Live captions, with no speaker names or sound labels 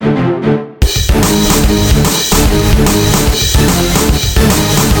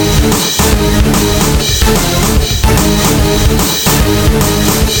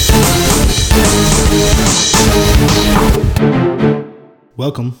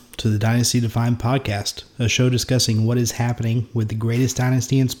Welcome to the Dynasty Defined podcast, a show discussing what is happening with the greatest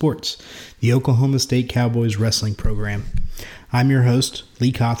dynasty in sports, the Oklahoma State Cowboys wrestling program. I'm your host,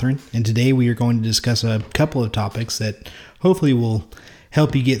 Lee Cothran, and today we are going to discuss a couple of topics that hopefully will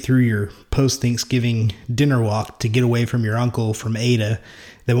help you get through your post-Thanksgiving dinner walk to get away from your uncle from Ada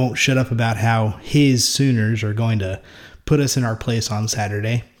that won't shut up about how his Sooners are going to put us in our place on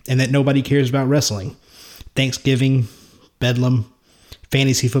Saturday, and that nobody cares about wrestling. Thanksgiving, Bedlam,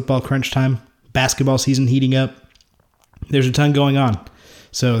 fantasy football crunch time, basketball season heating up. There's a ton going on.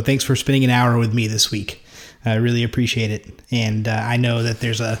 So thanks for spending an hour with me this week. I really appreciate it. And I know that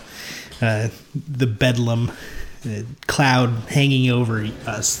there's the Bedlam cloud hanging over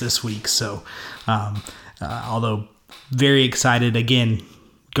us this week. So although very excited, again,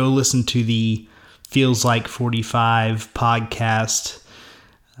 go listen to the Feels Like 45 podcast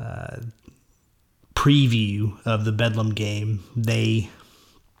preview of the Bedlam game. They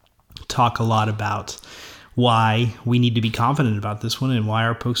talk a lot about why we need to be confident about this one and why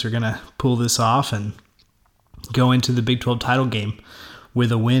our Pokes are going to pull this off and go into the Big 12 title game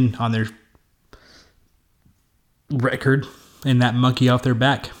with a win on their record and that monkey off their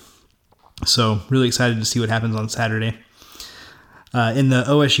back. So really excited to see what happens on Saturday. In the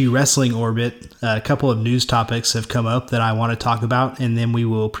OSU wrestling orbit, a couple of news topics have come up that I want to talk about, and then we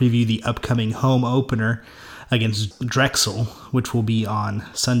will preview the upcoming home opener against Drexel, which will be on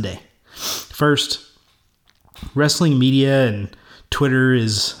Sunday. First, wrestling media and Twitter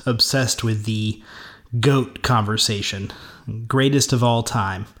is obsessed with the GOAT conversation. Greatest of all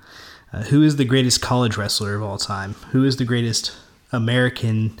time. Who is the greatest college wrestler of all time? Who is the greatest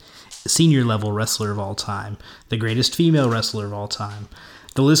American senior level wrestler of all time? The greatest female wrestler of all time?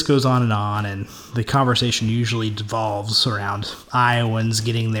 The list goes on, and the conversation usually devolves around Iowans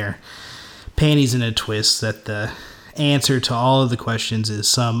getting their panties in a twist that the answer to all of the questions is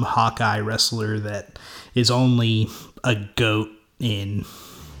some Hawkeye wrestler that is only a GOAT in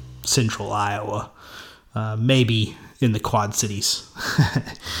central Iowa, maybe in the Quad Cities.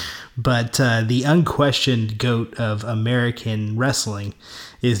 But the unquestioned GOAT of American wrestling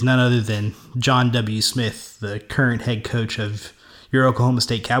is none other than John W. Smith, the current head coach of your Oklahoma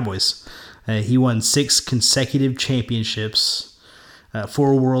State Cowboys. He won 6 consecutive championships,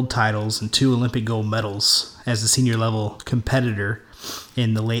 4 world titles, and 2 Olympic gold medals as a senior level competitor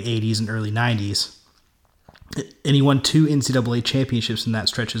in the late 80s and early 90s. And he won 2 NCAA championships in that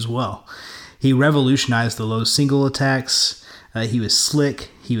stretch as well. He revolutionized the low single attacks. He was slick.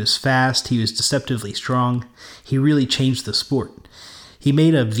 He was fast. He was deceptively strong. He really changed the sport. He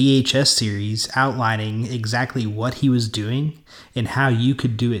made a VHS series outlining exactly what he was doing and how you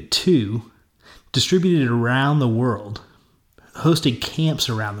could do it too, distributed it around the world, hosted camps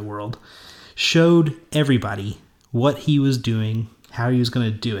around the world, showed everybody what he was doing, how he was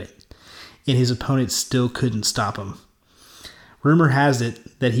going to do it, and his opponents still couldn't stop him. Rumor has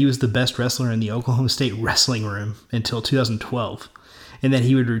it that he was the best wrestler in the Oklahoma State wrestling room until 2012, and that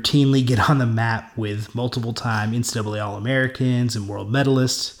he would routinely get on the mat with multiple-time NCAA All-Americans and world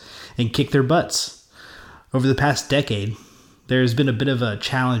medalists and kick their butts. Over the past decade, there has been a bit of a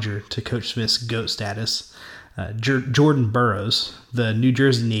challenger to Coach Smith's GOAT status. Jordan Burroughs, the New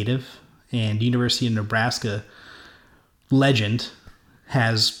Jersey native and University of Nebraska legend,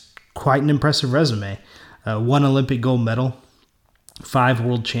 has quite an impressive resume. 1 Olympic gold medal, 5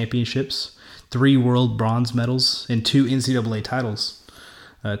 world championships, 3 world bronze medals, and 2 NCAA titles.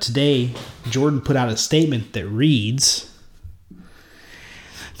 Today, Jordan put out a statement that reads,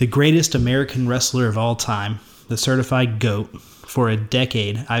 "The greatest American wrestler of all time, the certified GOAT. For a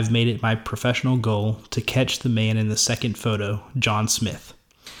decade, I've made it my professional goal to catch the man in the second photo, John Smith.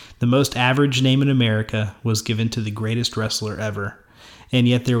 The most average name in America was given to the greatest wrestler ever, and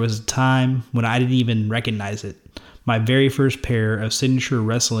yet there was a time when I didn't even recognize it. My very first pair of signature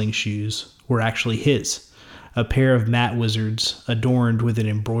wrestling shoes were actually his, a pair of Matt Wizards adorned with an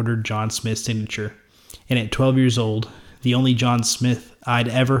embroidered John Smith signature. And at 12 years old, the only John Smith I'd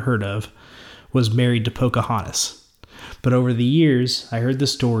ever heard of was married to Pocahontas. But over the years, I heard the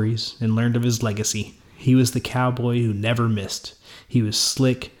stories and learned of his legacy. He was the cowboy who never missed. He was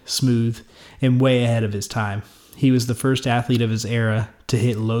slick, smooth, and way ahead of his time. He was the first athlete of his era to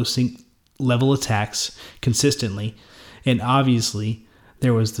hit low-level attacks consistently, and obviously,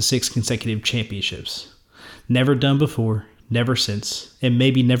 there was the 6 consecutive championships. Never done before, never since, and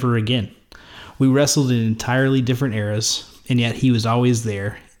maybe never again. We wrestled in entirely different eras, and yet he was always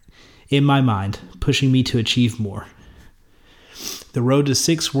there, in my mind, pushing me to achieve more. The road to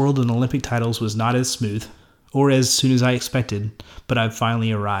 6 world and Olympic titles was not as smooth, or as soon as I expected, but I've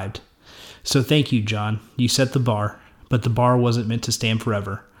finally arrived. So thank you, John. You set the bar, but the bar wasn't meant to stand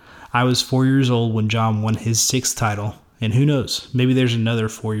forever. I was 4 years old when John won his 6th title, and who knows, maybe there's another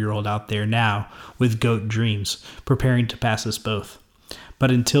 4-year-old out there now with GOAT dreams, preparing to pass us both.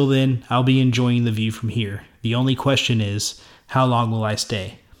 But until then, I'll be enjoying the view from here. The only question is, how long will I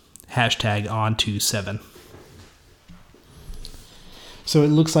stay? #on27. So it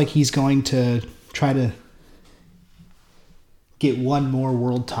looks like he's going to try to get one more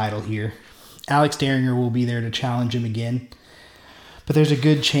world title here. Alex Daringer will be there to challenge him again, but there's a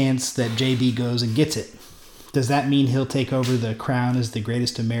good chance that JB goes and gets it. Does that mean he'll take over the crown as the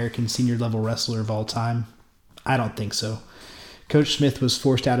greatest American senior level wrestler of all time? I don't think so. Coach Smith was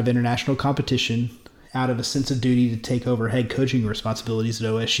forced out of international competition out of a sense of duty to take over head coaching responsibilities at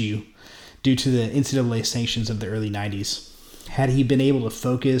OSU due to the NCAA sanctions of the early 90s. Had he been able to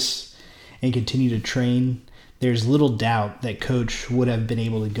focus and continue to train, there's little doubt that Coach would have been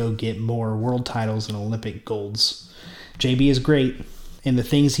able to go get more world titles and Olympic golds. JB is great, and the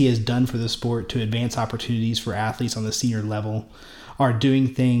things he has done for the sport to advance opportunities for athletes on the senior level are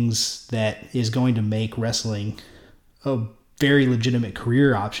doing things that is going to make wrestling a very legitimate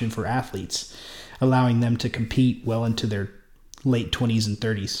career option for athletes, allowing them to compete well into their late 20s and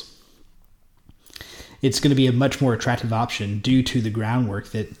 30s. It's going to be a much more attractive option due to the groundwork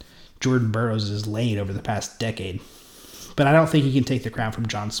that Jordan Burroughs has laid over the past decade. But I don't think he can take the crown from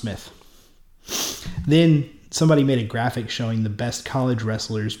John Smith. Then somebody made a graphic showing the best college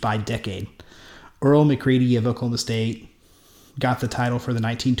wrestlers by decade. Earl McCready of Oklahoma State got the title for the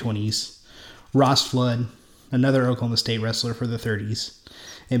 1920s. Ross Flood, another Oklahoma State wrestler, for the 30s.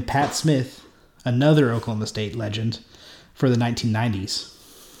 And Pat Smith, another Oklahoma State legend, for the 1990s.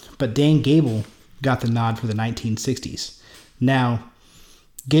 But Dan Gable got the nod for the 1960s. Now,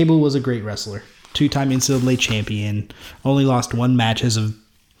 Gable was a great wrestler, 2-time NCAA champion, only lost one match as a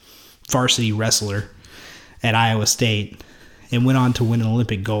varsity wrestler at Iowa State, and went on to win an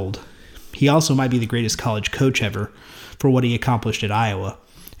Olympic gold. He also might be the greatest college coach ever for what he accomplished at Iowa.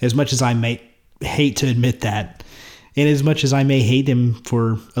 As much as I may hate to admit that, and as much as I may hate him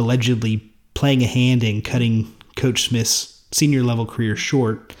for allegedly playing a hand in cutting Coach Smith's senior level career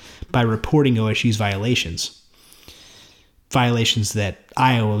short by reporting OSU's violations that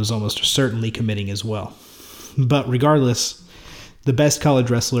Iowa was almost certainly committing as well. But regardless, the best college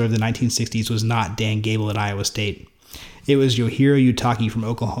wrestler of the 1960s was not Dan Gable at Iowa State. It was Yohiro Utaki from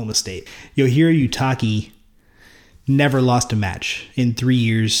Oklahoma State. Yohiro Utaki never lost a match in 3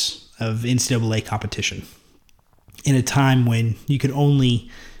 years of NCAA competition, in a time when you could only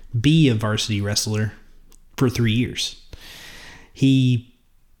be a varsity wrestler for 3 years. He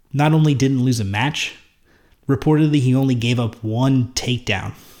not only didn't lose a match, reportedly he only gave up one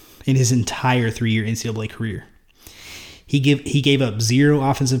takedown in his entire 3-year NCAA career. He gave up 0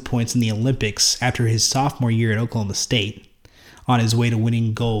 offensive points in the Olympics after his sophomore year at Oklahoma State on his way to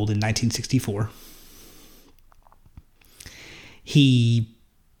winning gold in 1964. He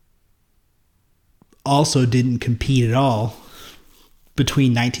also didn't compete at all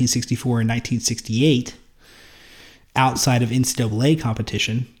between 1964 and 1968 outside of NCAA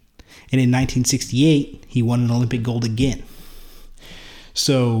competition. And in 1968, he won an Olympic gold again.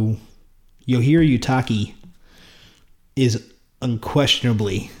 So Yohiro Utaki is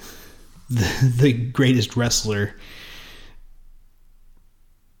unquestionably the greatest wrestler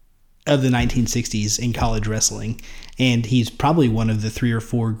of the 1960s in college wrestling. And he's probably one of the 3 or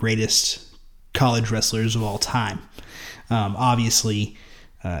 4 greatest college wrestlers of all time. Obviously,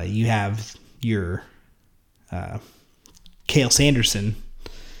 you have your Cale Sanderson,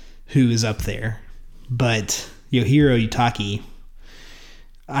 who is up there. But Yohiro Utaki,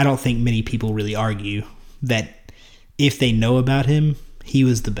 I don't think many people really argue that if they know about him, he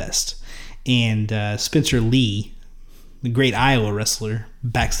was the best. And Spencer Lee, the great Iowa wrestler,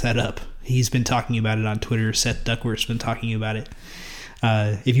 backs that up. He's been talking about it on Twitter. Seth Duckworth's been talking about it.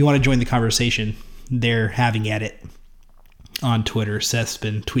 If you want to join the conversation, they're having at it on Twitter. Seth's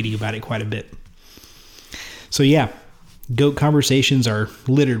been tweeting about it quite a bit. So yeah, GOAT conversations are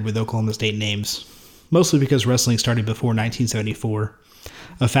littered with Oklahoma State names, mostly because wrestling started before 1974,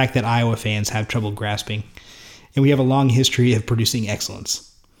 a fact that Iowa fans have trouble grasping, and we have a long history of producing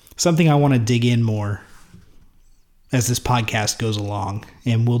excellence, something I want to dig in more as this podcast goes along,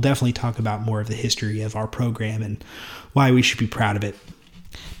 and we'll definitely talk about more of the history of our program and why we should be proud of it.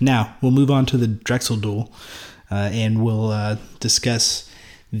 Now, we'll move on to the Drexel duel, and we'll discuss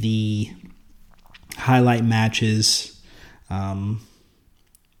the highlight matches,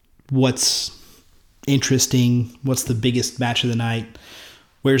 what's interesting, what's the biggest match of the night,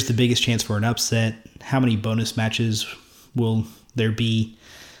 where's the biggest chance for an upset, how many bonus matches will there be,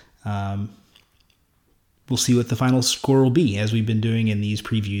 we'll see what the final score will be, as we've been doing in these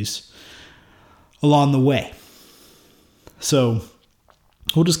previews along the way. So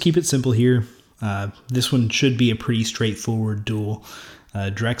we'll just keep it simple here. This one should be a pretty straightforward duel.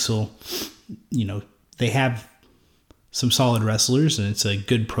 Drexel, they have some solid wrestlers, and it's a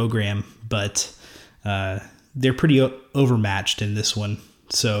good program, but they're pretty overmatched in this one.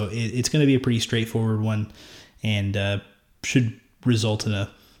 So it's going to be a pretty straightforward one, and should result in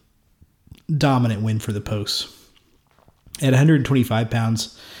a dominant win for the Pokes. At 125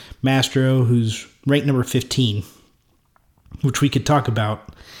 pounds, Mastro, who's ranked number 15, which we could talk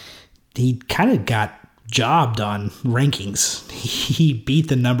about, he kind of got jobbed on rankings. He beat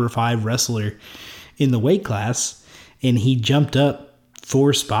the number 5 wrestler in the weight class, and he jumped up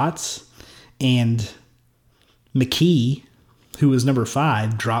 4 spots, and McKee, who was number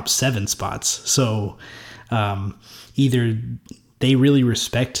 5, dropped 7 spots. So either they really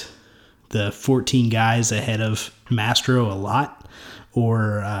respect the 14 guys ahead of Mastro a lot,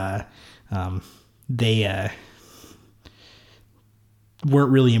 or they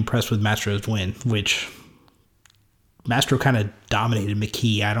weren't really impressed with Mastro's win, which Mastro kind of dominated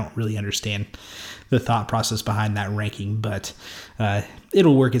McKee. I don't really understand the thought process behind that ranking, but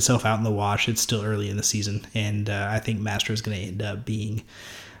it'll work itself out in the wash. It's still early in the season, and I think Mastro is going to end up being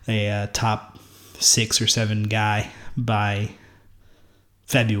a top 6 or 7 guy by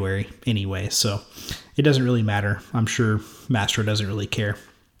February anyway, so it doesn't really matter. I'm sure Mastro doesn't really care.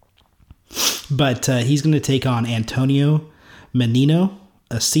 But he's going to take on Antonio Menino,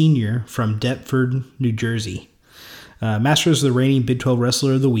 a senior from Deptford, New Jersey. Mastro is the reigning Big 12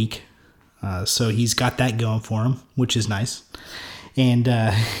 Wrestler of the Week, so he's got that going for him, which is nice. And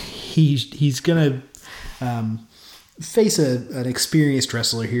he's going to face an experienced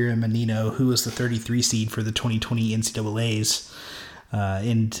wrestler here in Menino, who was the 33 seed for the 2020 NCAAs.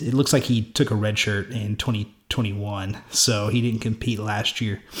 And it looks like he took a red shirt in 2021, so he didn't compete last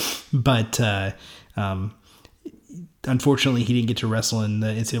year. But unfortunately, he didn't get to wrestle in the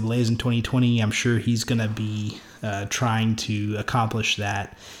NCAAs in 2020. I'm sure he's going to be trying to accomplish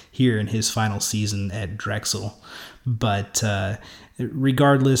that here in his final season at Drexel. But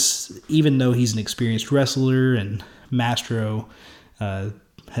regardless, even though he's an experienced wrestler, and Mastro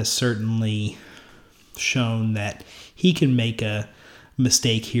has certainly shown that he can make a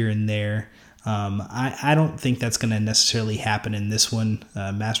mistake here and there, I don't think that's going to necessarily happen in this one.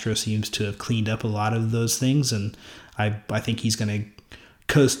 Mastro seems to have cleaned up a lot of those things, and I think he's going to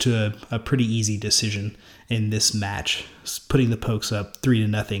coast to a pretty easy decision in this match, putting the Pokes up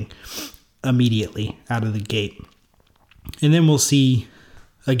 3-0 immediately out of the gate. And then we'll see,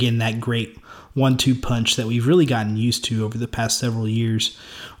 again, that great 1-2 punch that we've really gotten used to over the past several years.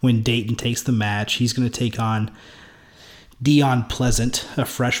 When Dayton takes the match, he's going to take on Dion Pleasant, a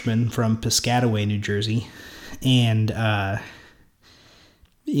freshman from Piscataway, New Jersey. And,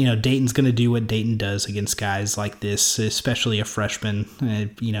 Dayton's going to do what Dayton does against guys like this, especially a freshman.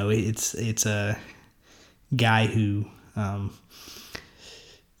 It's a guy who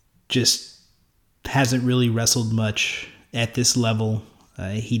just hasn't really wrestled much at this level.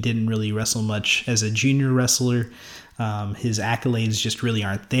 He didn't really wrestle much as a junior wrestler. His accolades just really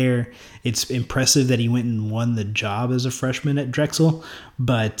aren't there. It's impressive that he went and won the job as a freshman at Drexel,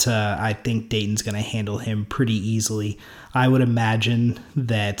 but I think Dayton's going to handle him pretty easily. I would imagine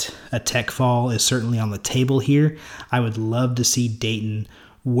that a tech fall is certainly on the table here. I would love to see Dayton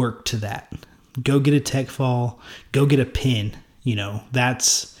work to that. Go get a tech fall, go get a pin.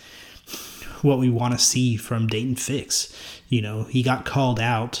 That's what we want to see from Dayton Fix. He got called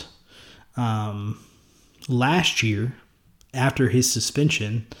out last year after his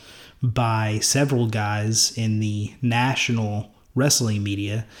suspension by several guys in the national wrestling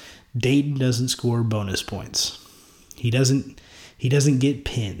media. Dayton doesn't score bonus points. He doesn't get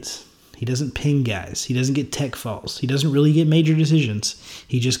pins. He doesn't pin guys. He doesn't get tech falls. He doesn't really get major decisions.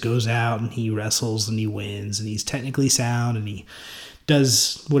 He just goes out and he wrestles and he wins, and he's technically sound, and he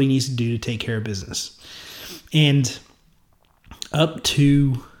does what he needs to do to take care of business. And up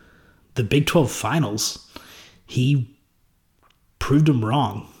to the Big 12 finals, he proved them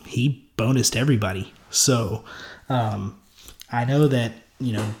wrong. He bonused everybody. So I know that,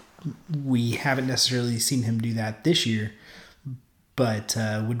 we haven't necessarily seen him do that this year, but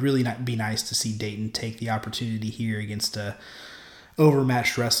would really not be nice to see Dayton take the opportunity here against a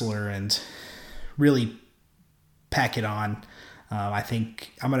overmatched wrestler and really pack it on. I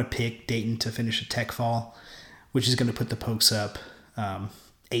think I'm going to pick Dayton to finish a tech fall, which is going to put the Pokes up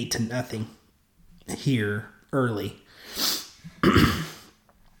 8-0 here early.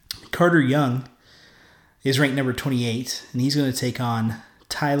 Carter Young is ranked number 28, and he's going to take on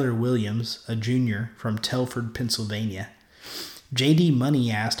Tyler Williams, a junior from Telford, Pennsylvania. JD Money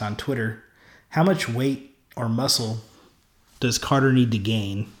asked on Twitter, how much weight or muscle does Carter need to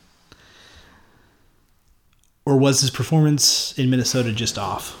gain? Or was his performance in Minnesota just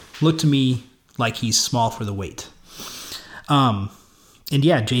off? Looked to me like he's small for the weight. And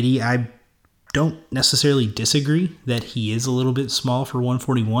yeah, JD, I don't necessarily disagree that he is a little bit small for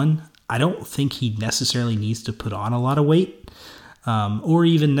 141. I don't think he necessarily needs to put on a lot of weight or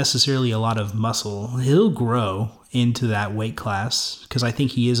even necessarily a lot of muscle. He'll grow into that weight class because I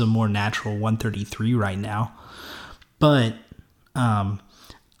think he is a more natural 133 right now. But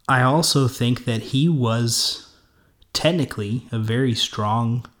I also think that he was technically a very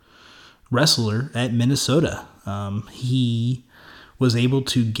strong wrestler at Minnesota. He was able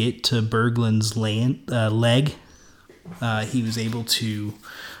to get to Berglund's leg. He was able to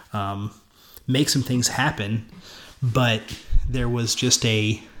make some things happen, but there was just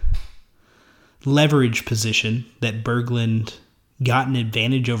a leverage position that Berglund got an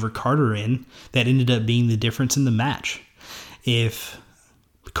advantage over Carter in that ended up being the difference in the match. If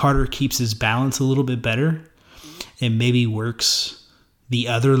Carter keeps his balance a little bit better and maybe works the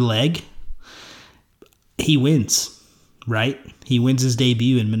other leg, he wins, right? He wins his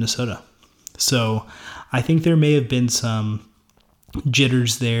debut in Minnesota. So I think there may have been some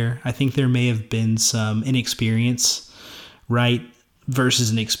jitters there. I think there may have been some inexperience, right, versus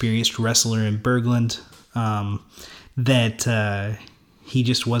an experienced wrestler in Berglund that he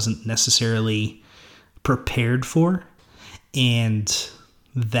just wasn't necessarily prepared for. And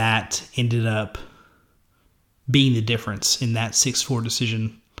that ended up being the difference in that 6-4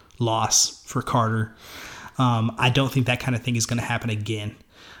 decision loss for Carter. I don't think that kind of thing is going to happen again.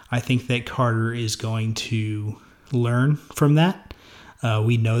 I think that Carter is going to learn from that.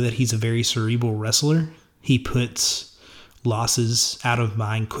 We know that he's a very cerebral wrestler. He puts losses out of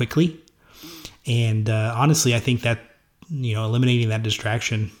mind quickly. And honestly, I think that, eliminating that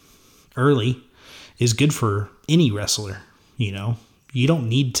distraction early is good for any wrestler. You don't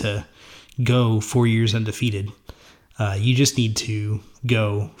need to go 4 years undefeated. You just need to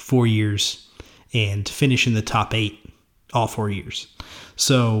go 4 years and finish in the top 8 all 4 years.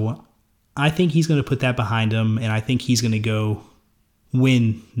 So I think he's going to put that behind him, and I think he's going to go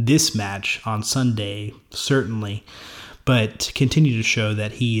win this match on Sunday, certainly, but continue to show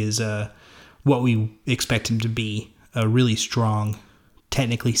that he is what we expect him to be, a really strong,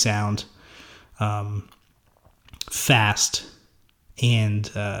 technically sound, fast, and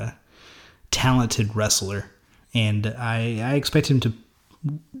talented wrestler. And I expect him to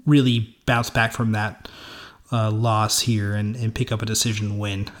really bounce back from that loss here and pick up a decision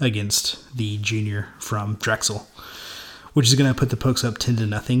win against the junior from Drexel, which is going to put the Pokes up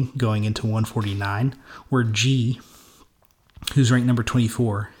 10-0 going into 149, where G, who's ranked number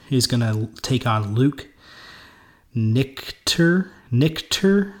 24, is going to take on Luke Nichter,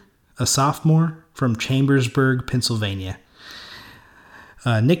 a sophomore from Chambersburg, Pennsylvania.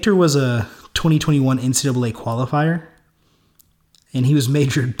 Nichter was a 2021 NCAA qualifier, and he was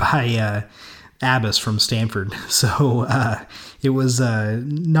majored by Abbas from Stanford. So it was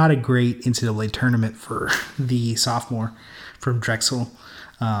not a great NCAA tournament for the sophomore from Drexel.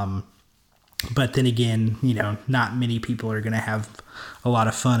 But then again, not many people are going to have a lot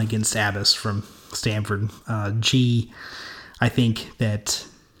of fun against Abbas from Stanford. G, I think that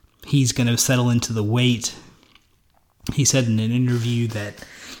he's going to settle into the weight. He said in an interview that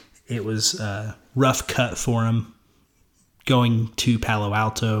it was a rough cut for him going to Palo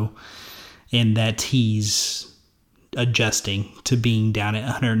Alto, and that he's adjusting to being down at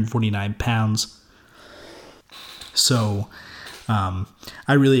 149 pounds. So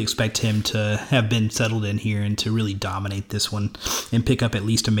I really expect him to have been settled in here and to really dominate this one and pick up at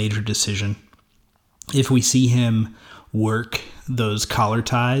least a major decision. If we see him work those collar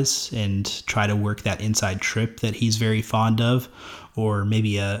ties and try to work that inside trip that he's very fond of, or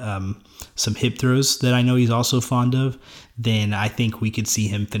maybe some hip throws that I know he's also fond of, then I think we could see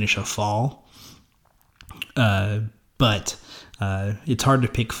him finish a fall. But it's hard to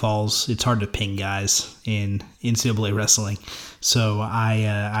pick falls. It's hard to pin guys in NCAA wrestling. So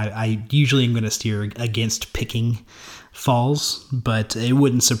I usually am going to steer against picking falls, but it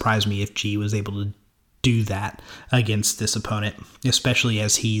wouldn't surprise me if G was able to do that against this opponent, especially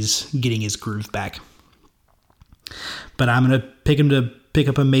as he's getting his groove back. But I'm going to pick him to pick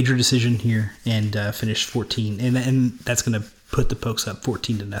up a major decision here and finish 14. And that's going to put the Pokes up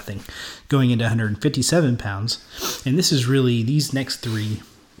 14-0 going into 157 pounds. And this is really, these next three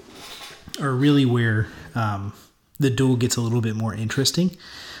are really where the duel gets a little bit more interesting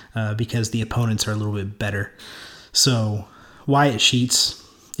because the opponents are a little bit better. So Wyatt Sheets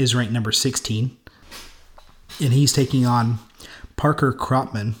is ranked number 16. And he's taking on Parker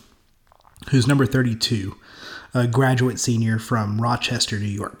Kropman, who's number 32, a graduate senior from Rochester, New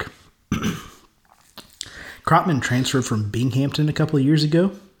York. Kropman transferred from Binghamton a couple of years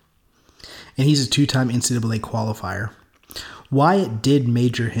ago, and he's a two-time NCAA qualifier. Wyatt did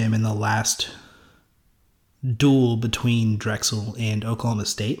major him in the last duel between Drexel and Oklahoma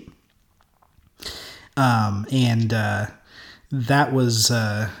State. That was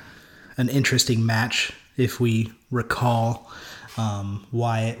an interesting match. If we recall,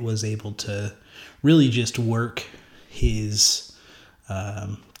 Wyatt was able to really just work his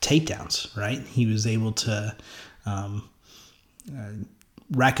takedowns, right? He was able to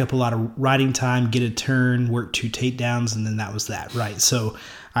rack up a lot of riding time, get a turn, work 2 takedowns, and then that was that, right? So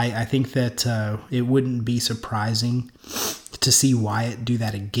I think that it wouldn't be surprising to see Wyatt do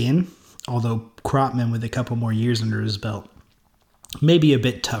that again, although Kropman, with a couple more years under his belt, may be a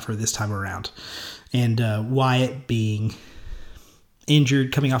bit tougher this time around. And Wyatt being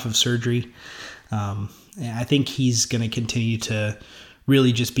injured, coming off of surgery, I think he's going to continue to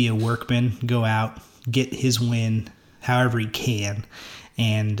really just be a workman, go out, get his win however he can,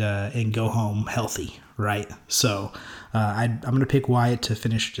 and go home healthy, right? So I'm going to pick Wyatt to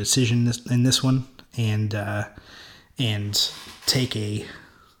finish a decision in this one, and take a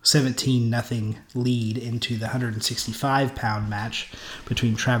 17-0 lead into the 165-pound match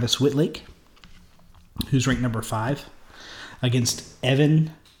between Travis Whitlake, who's ranked number 5, against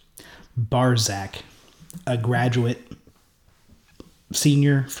Evan Barzak, a graduate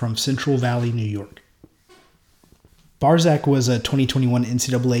senior from Central Valley, New York. Barzak was a 2021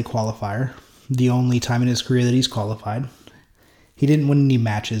 NCAA qualifier, the only time in his career that he's qualified. He didn't win any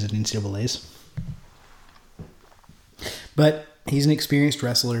matches at NCAAs. But he's an experienced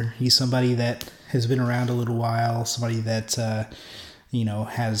wrestler. He's somebody that has been around a little while, somebody that,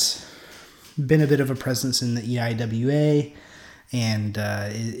 has been a bit of a presence in the EIWA, and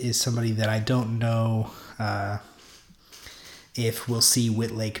is somebody that I don't know if we'll see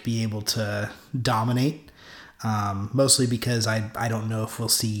Whitlake be able to dominate, mostly because I don't know if we'll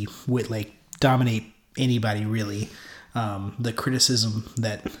see Whitlake dominate anybody, really. The criticism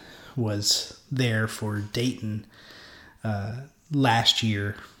that was there for Dayton last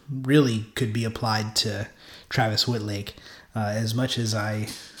year really could be applied to Travis Whitlake. As much as I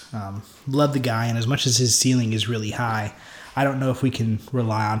love the guy, and as much as his ceiling is really high, I don't know if we can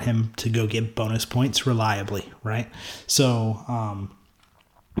rely on him to go get bonus points reliably, right? So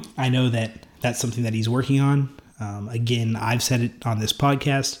I know that that's something that he's working on. Again, I've said it on this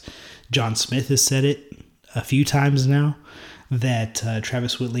podcast. John Smith has said it a few times now, that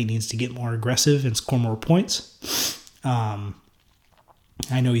Travis Whitlake needs to get more aggressive and score more points. I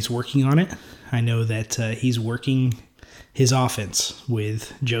know he's working on it. I know that he's working his offense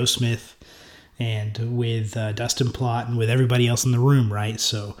with Joe Smith and with Dustin Plott and with everybody else in the room, right?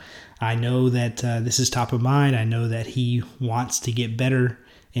 So I know that this is top of mind. I know that he wants to get better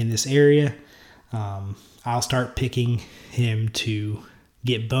in this area. I'll start picking him to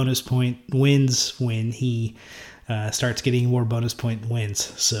get bonus point wins when he starts getting more bonus point wins.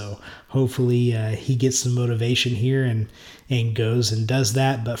 So hopefully he gets some motivation here and goes and does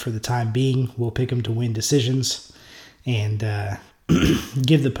that. But for the time being, we'll pick him to win decisions and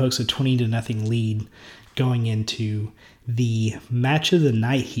give the Pokes a 20-0 lead going into the match of the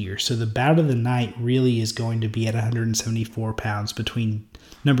night here. So the bout of the night really is going to be at 174 pounds between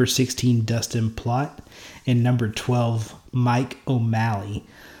number 16 Dustin Plott and number 12 Mike O'Malley,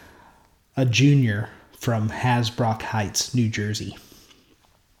 a junior from Hasbrook Heights, New Jersey.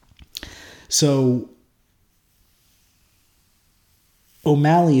 So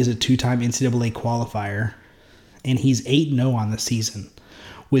O'Malley is a 2-time NCAA qualifier, and he's 8-0 on the season,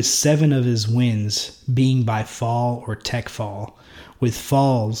 with 7 of his wins being by fall or tech fall, with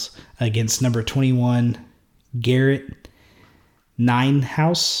falls against number 21 Garrett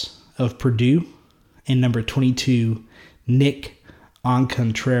Ninehouse of Purdue and number 22 Nick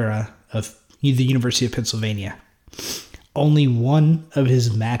Oncontrera of the University of Pennsylvania. Only one of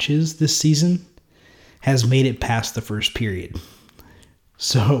his matches this season has made it past the first period.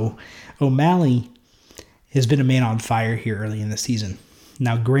 So O'Malley has been a man on fire here early in the season.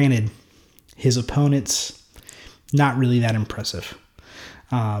 Now, granted, his opponents, not really that impressive,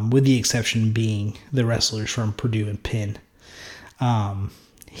 with the exception being the wrestlers from Purdue and Penn.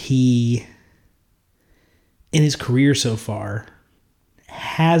 He, in his career so far,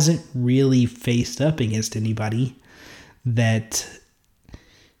 hasn't really faced up against anybody that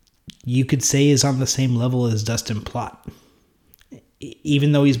you could say is on the same level as Dustin Plott.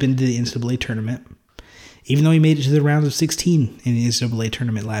 Even though he's been to the NCAA tournament, Even though he made it to the round of 16 in the NCAA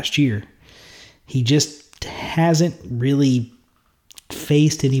tournament last year, he just hasn't really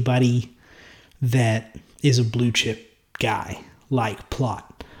faced anybody that is a blue chip guy like Plott,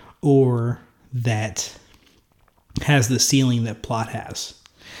 or that has the ceiling that Plott has.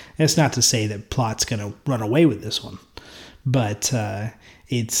 That's not to say that Plott's going to run away with this one, but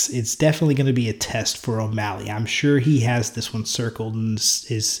it's definitely going to be a test for O'Malley. I'm sure he has this one circled and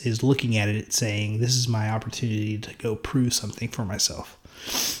is looking at it saying, this is my opportunity to go prove something for myself.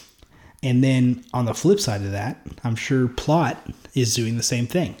 And then on the flip side of that, I'm sure Plott is doing the same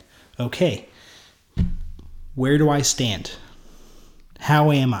thing. Okay, where do I stand?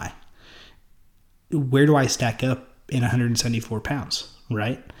 How am I? Where do I stack up in 174 pounds,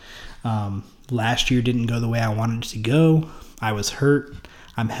 right? Last year didn't go the way I wanted it to go. I was hurt.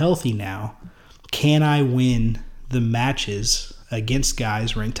 I'm healthy now. Can I win the matches against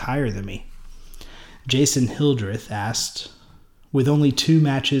guys ranked higher than me? Jason Hildreth asked, with only 2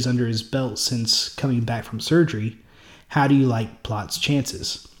 matches under his belt since coming back from surgery, how do you like Plott's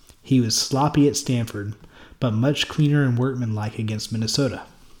chances? He was sloppy at Stanford, but much cleaner and workmanlike against Minnesota.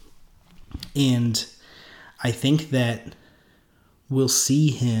 And I think that we'll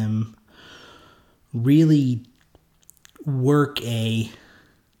see him really work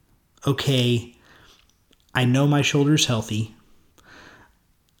okay, I know my shoulder's healthy.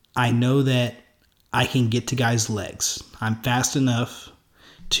 I know that I can get to guys' legs. I'm fast enough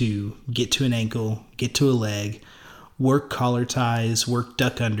to get to an ankle, get to a leg, work collar ties, work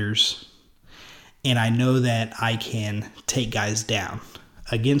duck unders, and I know that I can take guys down.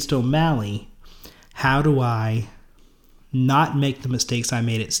 Against O'Malley, how do I not make the mistakes I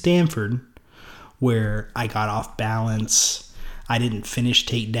made at Stanford, where I got off balance, I didn't finish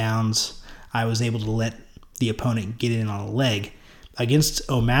takedowns, I was able to let the opponent get in on a leg. Against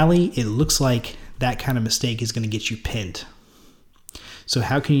O'Malley, it looks like that kind of mistake is going to get you pinned. So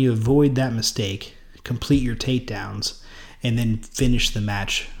how can you avoid that mistake, complete your takedowns, and then finish the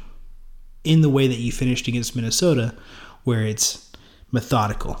match in the way that you finished against Minnesota, where it's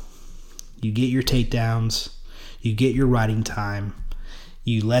methodical? You get your takedowns, you get your riding time,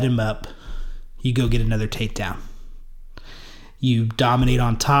 you let him up, you go get another takedown. You dominate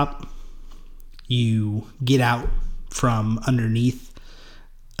on top, you get out from underneath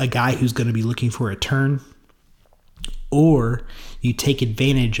a guy who's going to be looking for a turn, or you take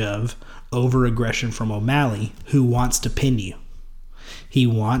advantage of over-aggression from O'Malley, who wants to pin you. He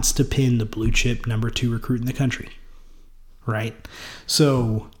wants to pin the blue chip number 2 recruit in the country, right?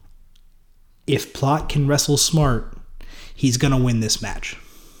 So if Plott can wrestle smart, he's going to win this match.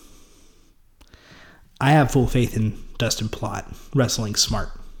 I have full faith in Dustin Plott wrestling smart.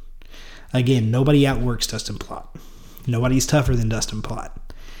 Again, nobody outworks Dustin Plott. Nobody's tougher than Dustin Plott.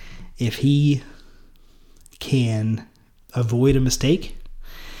 If he can avoid a mistake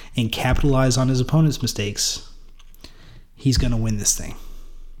and capitalize on his opponent's mistakes, he's going to win this thing.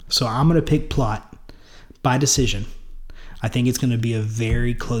 So I'm going to pick Plott by decision. I think it's going to be a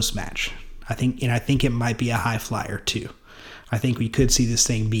very close match. I think it might be a high flyer too. I think we could see this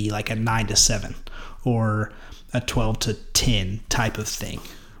thing be like a 9-7 or a 12-10 type of thing,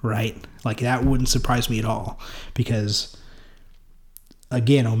 right? Like that wouldn't surprise me at all, because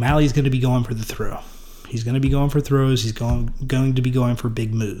again, O'Malley's going to be going for the throw. He's going to be going for throws. He's going to be going for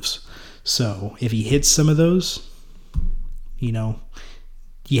big moves. So if he hits some of those, you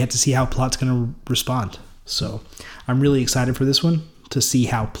have to see how Plott's going to respond. So I'm really excited for this one to see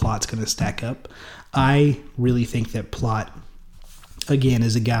how Plott's going to stack up. I really think that Plott, again,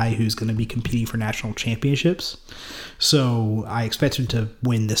 is a guy who's going to be competing for national championships. So I expect him to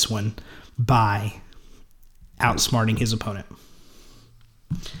win this one by outsmarting his opponent.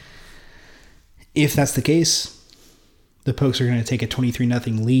 If that's the case, the Pokes are going to take a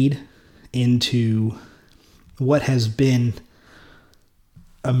 23-0 lead into what has been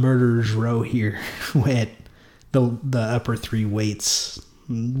a murderer's row here at the upper 3 weights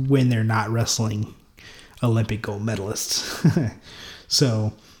when they're not wrestling Olympic gold medalists.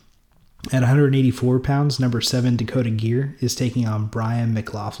 So at 184 pounds, number 7 Dakota Gear is taking on Brian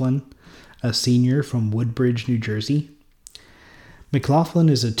McLaughlin, a senior from Woodbridge, New Jersey. McLaughlin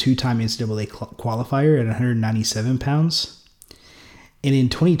is a 2-time NCAA qualifier at 197 pounds. And in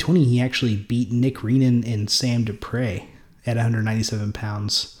 2020, he actually beat Nick Reenan and Sam Dupre at 197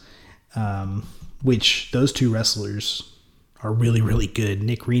 pounds, which those 2 wrestlers are really, really good.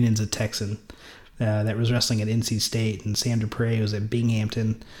 Nick Reenan's a Texan that was wrestling at NC State, and Sam Dupre was at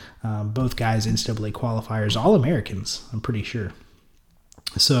Binghamton. Both guys NCAA qualifiers, all Americans, I'm pretty sure.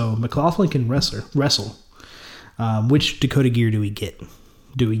 So McLaughlin can wrestle. Which Dakota Gear do we get?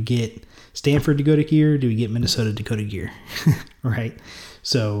 Do we get Stanford to go to gear? Do we get Minnesota to go to gear? Right?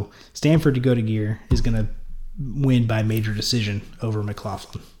 So Stanford to go to gear is going to win by major decision over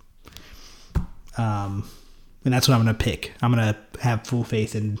McLaughlin. And that's what I'm going to pick. I'm going to have full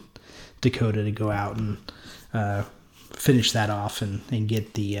faith in Dakota to go out and finish that off and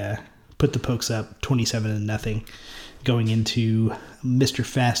get the put the Pokes up 27-0 going into Mr.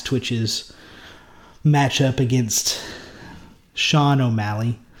 Fast Twitch's matchup against Sean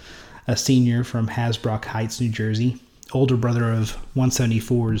O'Malley, a senior from Hasbrook Heights, New Jersey, older brother of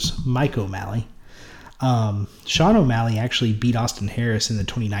 174's Mike O'Malley. Sean O'Malley actually beat Austin Harris in the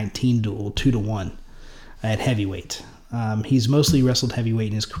 2019 duel 2-1 at heavyweight. He's mostly wrestled heavyweight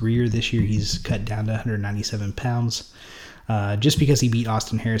in his career. This year he's cut down to 197 pounds. Just because he beat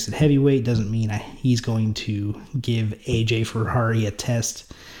Austin Harris at heavyweight doesn't mean he's going to give AJ Ferrari a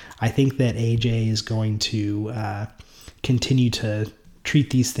test. I think that AJ is going to continue to treat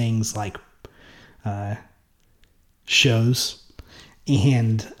these things like shows,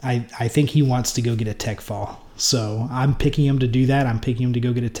 and I think he wants to go get a tech fall. So I'm picking him to do that. I'm picking him to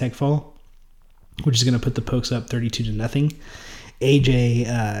go get a tech fall, which is going to put the Pokes up 32-0.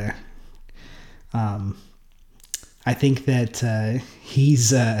 AJ, I think that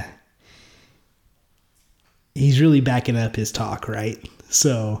he's really backing up his talk, right?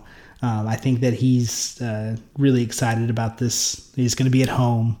 So I think that he's really excited about this. He's going to be at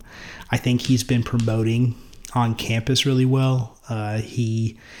home. I think he's been promoting on campus really well.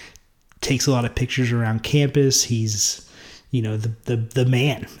 He takes a lot of pictures around campus. He's, the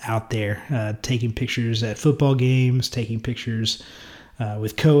man out there, taking pictures at football games, taking pictures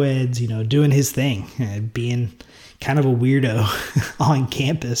with co-eds, doing his thing, being kind of a weirdo on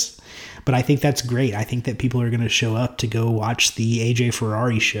campus. But I think that's great. I think that people are going to show up to go watch the AJ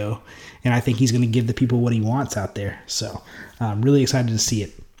Ferrari show, and I think he's going to give the people what he wants out there. So I'm really excited to see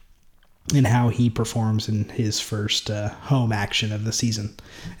it and how he performs in his first home action of the season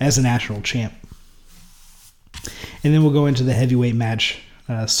as a national champ. And then we'll go into the heavyweight match.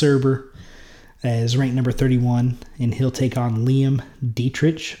 Serber is ranked number 31, and he'll take on Liam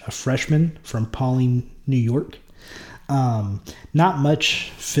Dietrich, a freshman from Pawling, New York. Not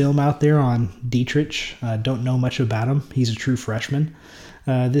much film out there on Dietrich. Don't know much about him. He's a true freshman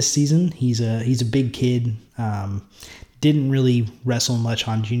this season. He's a big kid. Didn't really wrestle much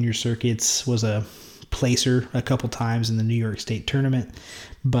on junior circuits. Was a placer a couple times in the New York State tournament.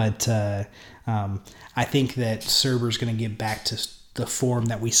 But I think that Serber's going to get back to the form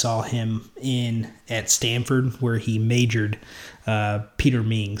that we saw him in at Stanford, where he majored Peter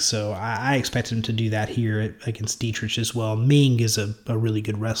Ming. So I expect him to do that here against Dietrich as well. Ming is a really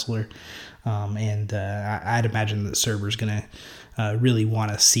good wrestler, and I'd imagine that Serber's going to really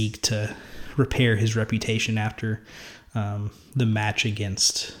want to seek to repair his reputation after the match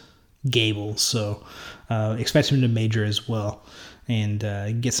against Gable. So expect him to major as well and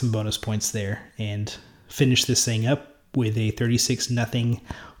get some bonus points there and finish this thing up with a 36-0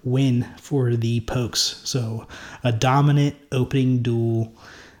 win for the Pokes. So a dominant opening duel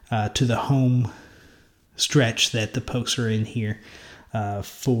to the home stretch that the Pokes are in here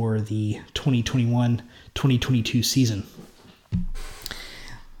for the 2021-2022 season.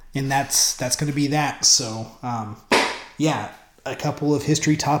 And that's going to be that. So, a couple of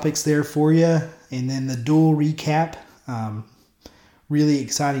history topics there for you. And then the duel recap. Really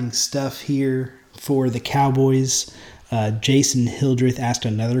exciting stuff here for the Cowboys. Jason Hildreth asked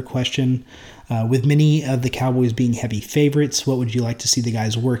another question. With many of the Cowboys being heavy favorites, what would you like to see the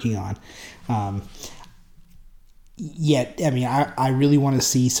guys working on? I really want to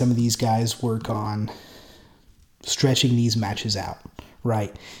see some of these guys work on stretching these matches out,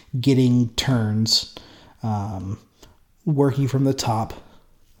 right? Getting turns, working from the top.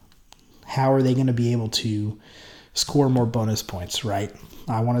 How are they going to be able to score more bonus points, right?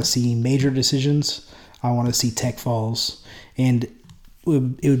 I want to see major decisions. I want to see tech falls, and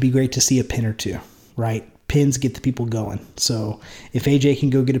it would be great to see a pin or two, right? Pins get the people going. So if AJ can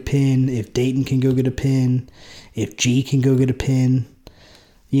go get a pin, if Dayton can go get a pin, if G can go get a pin,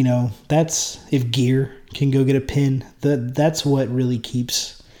 if Gear can go get a pin, that's what really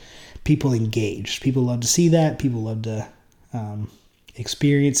keeps people engaged. People love to see that. People love to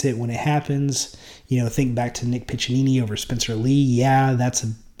experience it when it happens. Think back to Nick Piccinini over Spencer Lee. Yeah, that's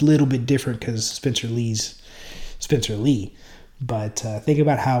a little bit different because Spencer Lee's Spencer Lee. But think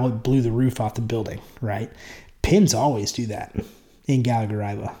about how it blew the roof off the building, right? Pins always do that in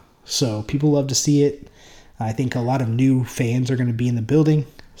Gallagher-Iva. So people love to see it. I think a lot of new fans are going to be in the building.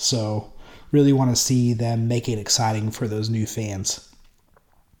 So really want to see them make it exciting for those new fans.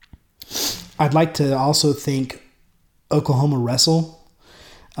 I'd like to also thank Oklahoma Wrestle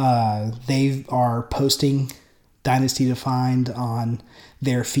They are posting Dynasty Defined on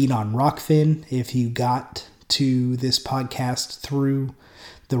their feed on Rockfin. If you got to this podcast through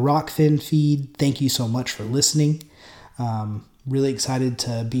the Rockfin feed, thank you so much for listening. Really excited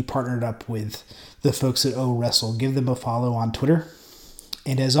to be partnered up with the folks at O Wrestle. Give them a follow on Twitter.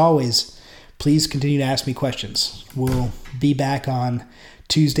 And as always, please continue to ask me questions. We'll be back on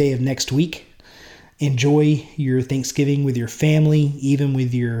Tuesday of next week. Enjoy your Thanksgiving with your family, even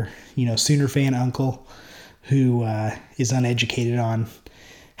with your, Sooner fan uncle who is uneducated on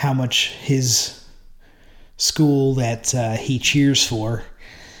how much his school that he cheers for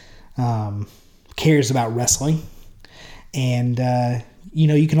cares about wrestling. And,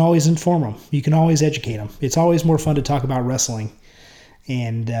 you can always inform them. You can always educate them. It's always more fun to talk about wrestling,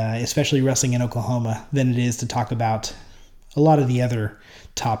 and especially wrestling in Oklahoma, than it is to talk about a lot of the other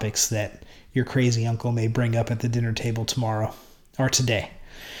topics that your crazy uncle may bring up at the dinner table tomorrow or today.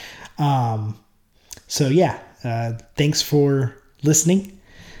 Thanks for listening.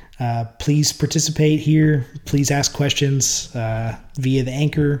 Please participate here. Please ask questions via the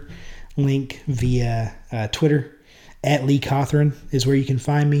Anchor link, via Twitter. At Lee Cothran is where you can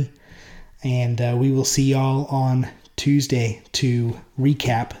find me. And we will see y'all on Tuesday to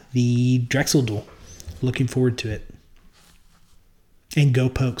recap the Drexel duel. Looking forward to it. And go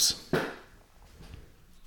Pokes.